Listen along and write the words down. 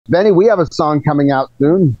Benny, we have a song coming out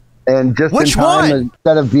soon. And just Which in time, one?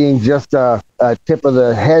 instead of being just a tip of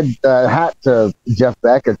the head hat to Jeff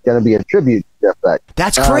Beck, it's going to be a tribute to Jeff Beck.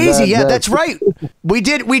 That's crazy. That's right. We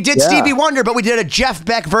did Stevie Wonder, but we did a Jeff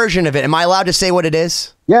Beck version of it. Am I allowed to say what it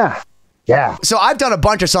is? Yeah. Yeah. So I've done a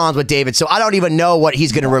bunch of songs with David, so I don't even know what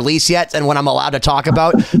he's going to release yet and what I'm allowed to talk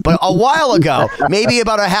about. But a while ago, maybe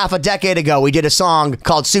about a half a decade ago, we did a song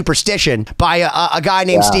called Superstition by a guy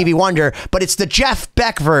named Stevie Wonder, but it's the Jeff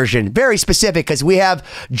Beck version, very specific, because we have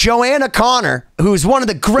Joanna Connor, who's one of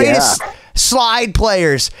the greatest slide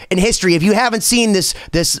players in history. If you haven't seen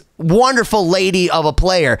this wonderful lady of a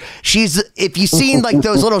player, if you've seen like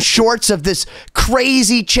those little shorts of this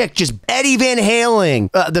crazy chick just Eddie Van Halen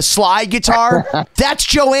the slide guitar, that's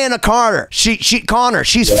Joanna Connor.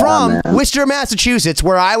 She's from Worcester, Massachusetts,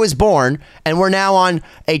 where I was born, and we're now on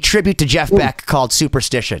a tribute to Jeff Beck called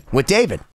Superstition with David.